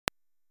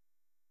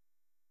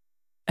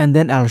And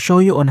then I'll show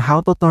you on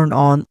how to turn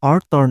on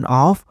or turn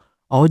off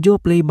audio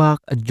playback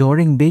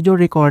during video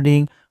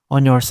recording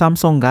on your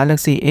Samsung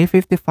Galaxy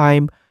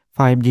A55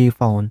 5G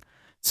phone.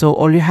 So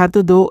all you have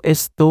to do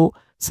is to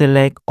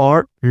select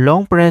or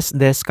long press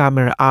this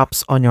camera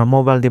apps on your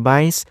mobile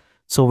device.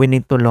 So we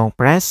need to long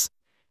press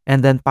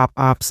and then pop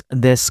ups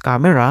this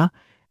camera.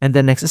 And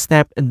the next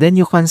step, then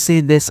you can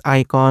see this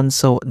icon.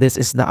 So this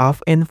is the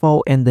off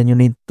info, and then you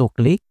need to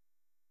click.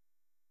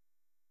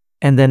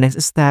 And the next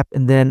step,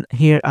 and then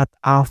here at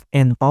off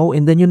info,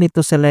 and then you need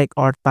to select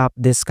or tap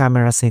this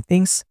camera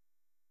settings.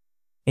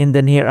 And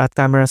then here at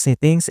camera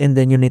settings, and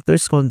then you need to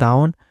scroll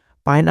down,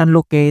 find and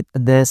locate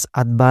this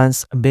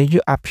advanced video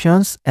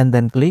options, and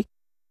then click.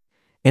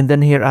 And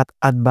then here at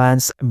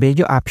advanced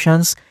video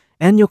options,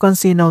 and you can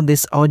see now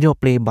this audio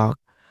playback.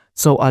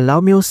 So allow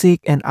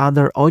music and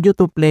other audio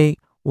to play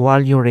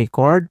while you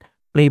record.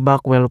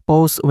 Playback will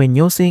pause when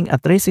using a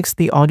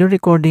 360 audio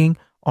recording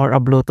or a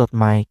Bluetooth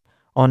mic.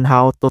 On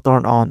how to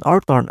turn on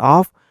or turn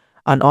off,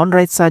 and on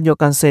right side you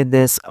can see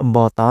this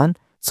button.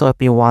 So if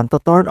you want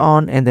to turn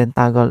on, and then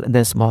toggle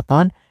this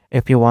button.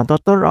 If you want to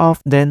turn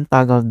off, then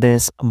toggle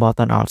this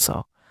button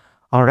also.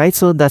 Alright,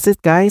 so that's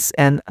it guys,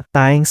 and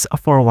thanks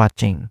for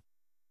watching.